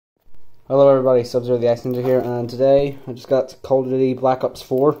Hello everybody, Sub-Zero the Ice Ninja here, and today I just got Call of Duty Black Ops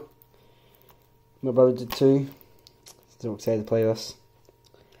 4. My brother did too. So excited to play this.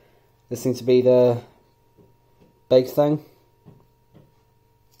 This seems to be the big thing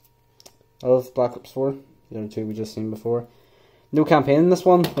of Black Ops 4. The other two we just seen before. No campaign in this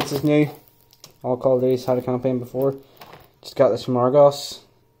one, which is new. All Call of Duty's had a campaign before. Just got this from Argos.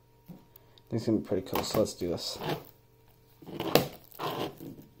 I think it's going to be pretty cool, so let's do this.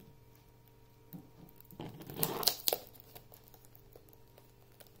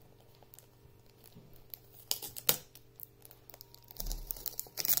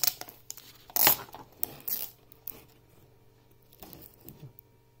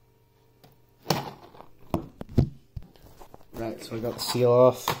 Right, so we got the seal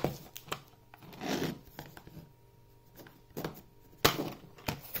off.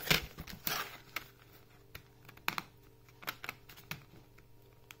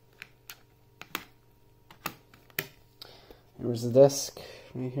 Here's the disc.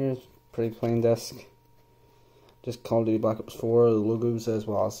 Right here, pretty plain disc. Just Call of Duty Black Ops 4. The logos as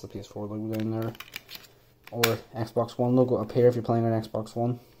well as the PS4 logo down there, or Xbox One logo up here if you're playing on Xbox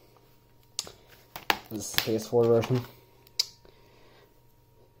One. This is the PS4 version.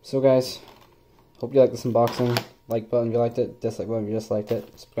 So guys, hope you like this unboxing. Like button if you liked it, dislike button if you disliked it.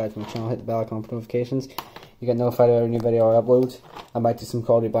 Subscribe to my channel, hit the bell icon for notifications. You get notified of every new video I upload. I might do some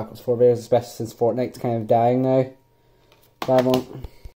Call of Duty Black Ops 4 videos, especially since Fortnite's kind of dying now. Bye everyone.